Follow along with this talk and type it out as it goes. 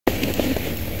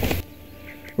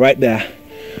right there.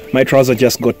 My trouser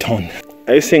just got torn.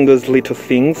 Are you seeing those little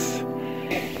things?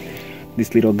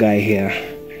 This little guy here.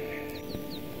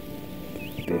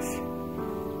 This.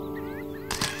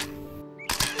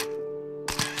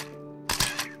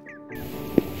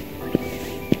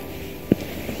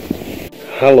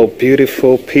 Hello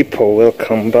beautiful people,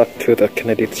 welcome back to the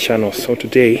Kennedy's channel. So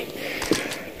today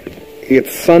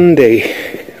it's Sunday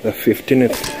the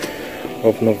 15th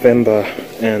of November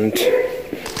and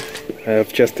I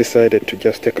have just decided to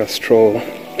just take a stroll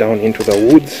down into the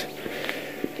woods.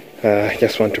 I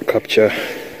just want to capture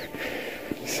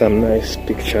some nice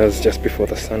pictures just before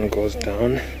the sun goes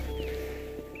down.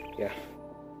 Yeah.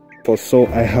 So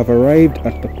I have arrived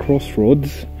at the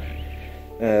crossroads.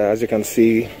 As you can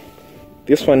see,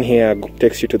 this one here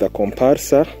takes you to the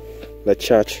comparsa, the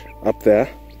church up there.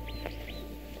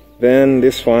 Then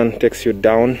this one takes you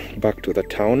down back to the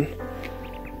town.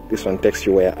 This one takes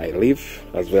you where I live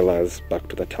as well as back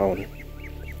to the town.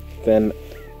 Then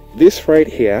this right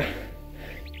here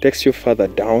takes you further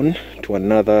down to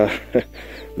another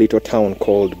little town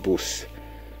called Bus.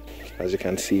 As you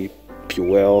can see,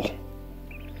 Puel,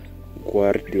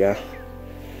 Guardia.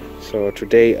 So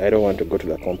today I don't want to go to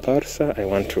the comparsa, I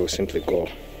want to simply go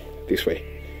this way.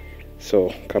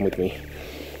 So come with me.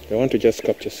 I want to just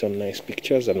capture some nice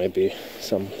pictures and maybe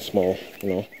some small,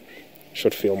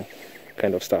 short film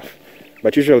kind of stuff.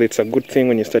 But usually it's a good thing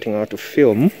when you're starting out to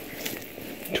film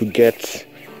to get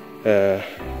a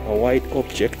white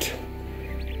object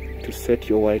to set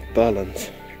your white balance.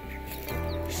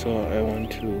 So I want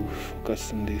to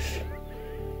focus on this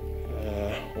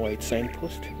white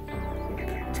signpost.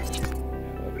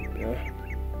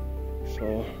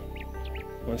 So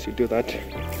once you do that,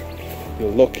 you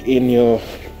lock in your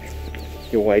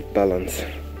white balance.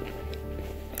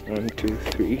 1, 2,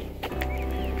 3.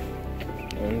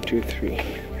 1, 2, 3.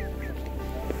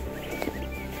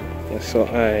 Yeah, so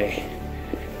I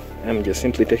am just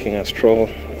simply taking a stroll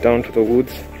down to the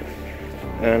woods,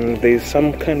 and there's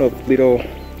some kind of little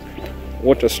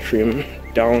water stream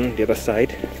down the other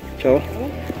side.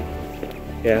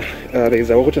 Yeah, there's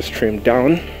a water stream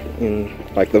down in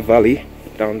like the valley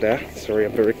down there. Sorry,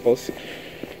 I'm very close.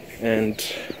 And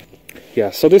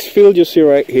yeah, so this field you see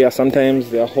right here,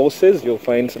 sometimes there are horses. You'll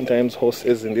find sometimes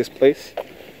horses in this place,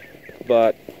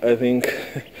 but I think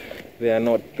they are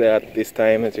not there at this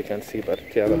time, as you can see. But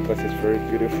yeah, the place is very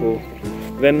beautiful.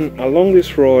 Then along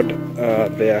this road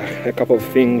there are a couple of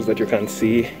things that you can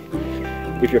see.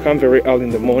 If you come very early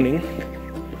in the morning,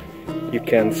 you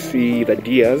can see the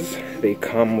deers. They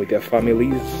come with their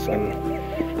families and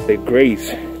they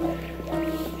graze.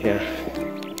 Yeah.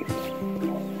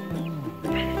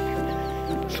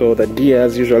 So the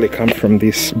deers usually come from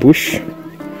this bush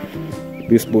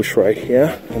right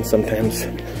here, and sometimes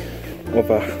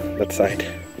over that side.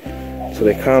 So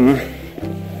they come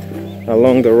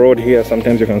along the road here.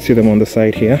 Sometimes you can see them on the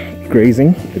side here,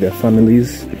 grazing with their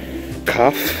families.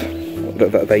 Calf,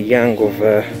 the young of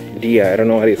deer, I don't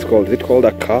know what it's called. Is it called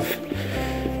a calf?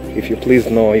 If you please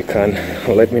know, you can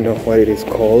let me know what it is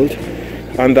called.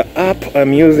 And the app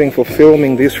I'm using for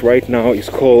filming this right now is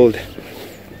called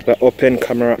the Open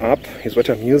Camera app, is what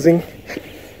I'm using.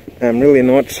 I'm really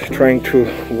not trying to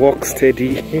walk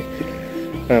steady.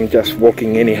 I'm just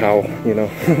walking anyhow,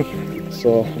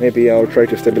 So maybe I'll try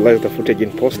to stabilize the footage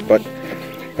in post, but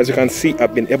as you can see,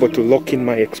 I've been able to lock in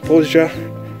my exposure.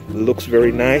 It looks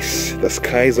very nice. The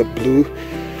skies are blue.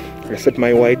 I set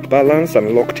my white balance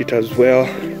and locked it as well.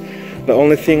 The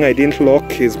only thing I didn't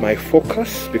lock is my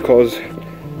focus, because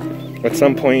at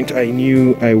some point I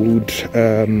knew I would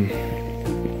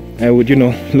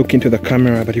look into the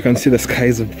camera. But you can see the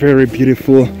skies are very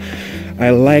beautiful.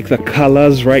 I like the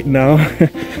colors right now.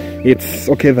 It's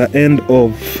the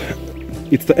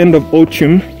end of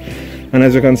autumn, and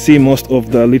as you can see, most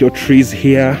of the little trees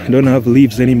here don't have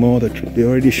leaves anymore. They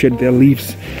already shed their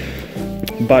leaves.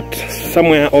 But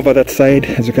somewhere over that side,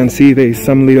 as you can see, there is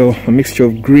a mixture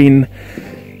of green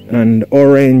and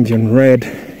orange and red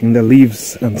in the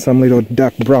leaves, and some little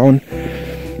dark brown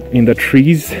in the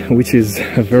trees, which is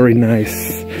a very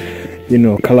nice,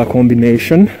 color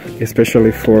combination,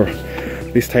 especially for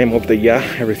this time of the year.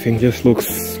 Everything just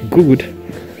looks good.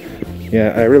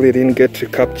 Yeah, I really didn't get to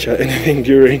capture anything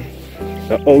during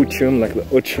the autumn, like the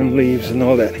autumn leaves and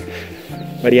all that.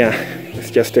 But yeah,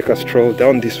 let's just take a stroll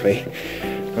down this way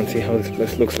and see how this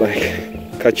place looks like.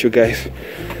 Catch you guys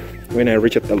when I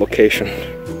reach at the location.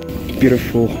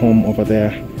 Beautiful home over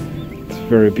there. It's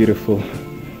very beautiful. Yeah.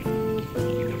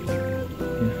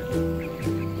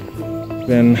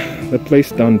 Then the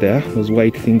place down there, those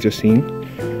white things you're seeing,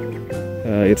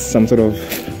 it's some sort of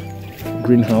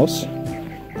greenhouse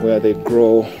where they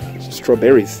grow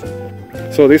strawberries.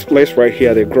 So this place right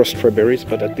here, they grow strawberries,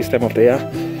 but at this time of the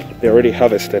year, they already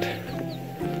harvested.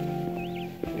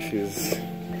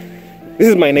 This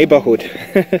is my neighborhood.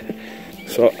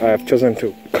 So I've chosen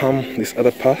to come this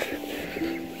other path,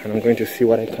 and I'm going to see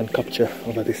what I can capture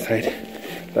over this side.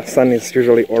 The sun is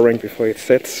usually orange before it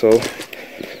sets, so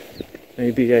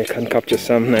maybe I can capture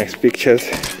some nice pictures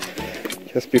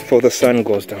just before the sun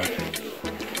goes down.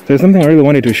 There's something I really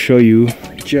wanted to show you.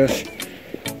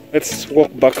 Let's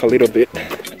walk back a little bit.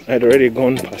 I'd already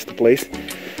gone past the place.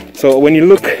 So when you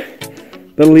look,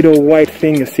 the little white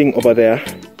thing you're seeing over there,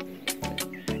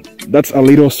 that's a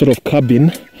little sort of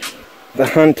cabin. The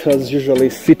hunters usually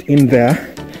sit in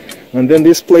there. And then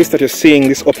this place that you're seeing,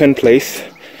 this open place,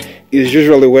 is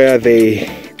usually where they,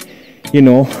 you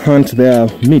know, hunt their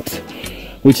meat,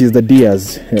 which is the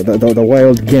deers, the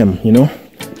wild game, you know.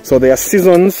 So there are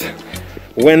seasons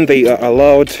when they are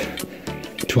allowed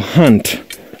to hunt.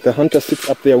 The hunter sits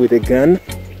up there with a gun,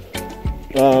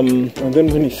 and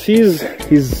then when he sees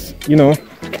his, you know,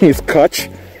 his catch,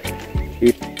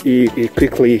 he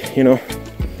quickly, you know,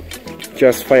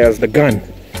 just fires the gun,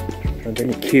 and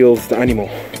then he kills the animal.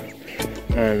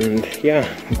 And yeah,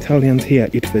 Italians here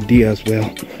eat the deer as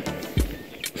well.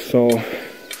 So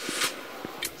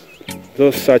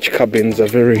those such cabins are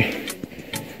very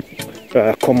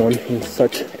common in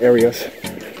such areas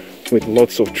with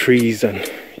lots of trees and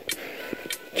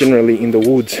generally in the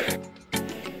woods.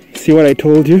 See what I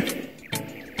told you?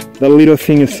 The little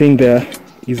thing you're seeing there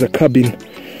is a cabin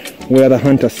where the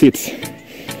hunter sits.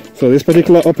 So this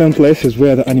particular open place is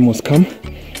where the animals come,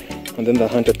 and then the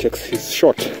hunter takes his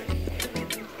shot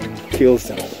and kills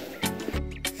them.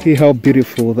 See how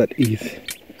beautiful that is.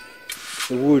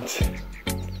 The woods,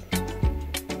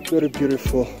 very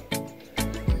beautiful.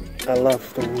 I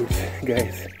love the woods,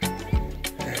 guys.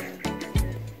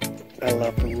 I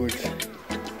love the woods.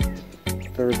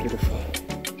 Very beautiful.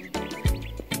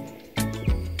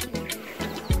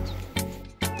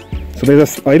 So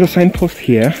there's a little signpost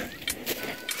here.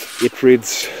 It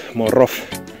reads Morof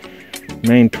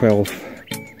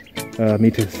 912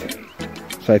 meters.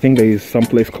 So I think there is some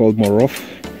place called Morof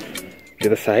the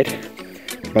other side.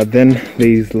 But then there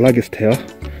is Lagestel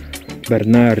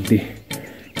Bernardi.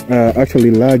 Actually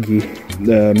Lagi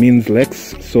means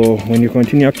lakes. So when you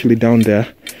continue actually down there,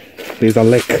 there's a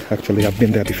lake. Actually, I've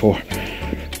been there before.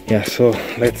 Yeah, so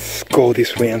let's go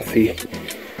this way and see.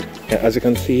 Yeah, as you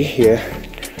can see here,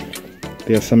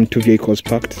 there are some 2 vehicles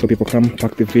parked, so people come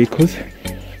park the vehicles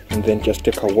and then just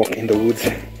take a walk in the woods.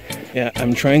 Yeah,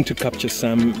 I'm trying to capture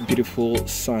some beautiful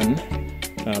sun,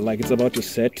 like it's about to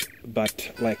set, but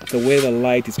like the way the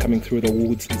light is coming through the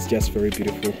woods is just very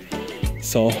beautiful.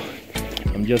 So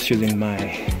I'm just using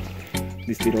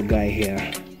this little guy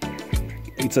here.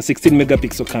 It's a 16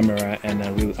 megapixel camera, and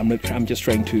I'm just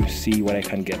trying to see what I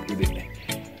can get with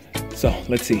it. So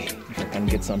let's see if I can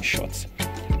get some shots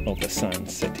of the sun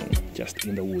setting just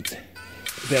in the woods.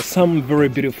 There are some very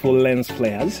beautiful lens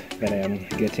flares that I am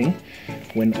getting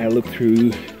when I look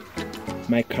through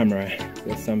my camera.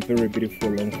 There's some very beautiful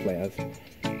lens flares,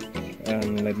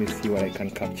 and let me see what I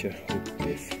can capture with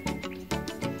this.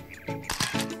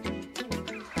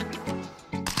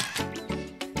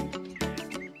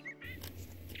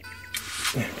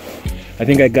 I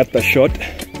think I got the shot.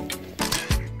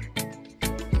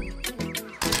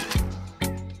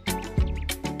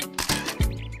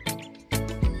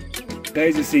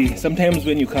 Guys, you see, sometimes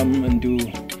when you come and do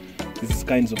these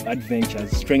kinds of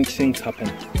adventures, strange things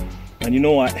happen. And you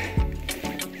know what?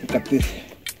 Look at this.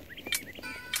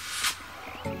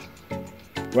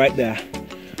 Right there,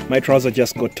 my trouser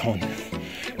just got torn.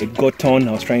 It got torn.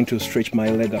 I was trying to stretch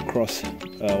my leg across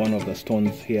one of the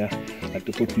stones here, like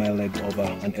to put my leg over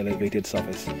an elevated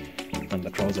surface, and the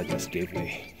trouser just gave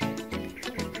way.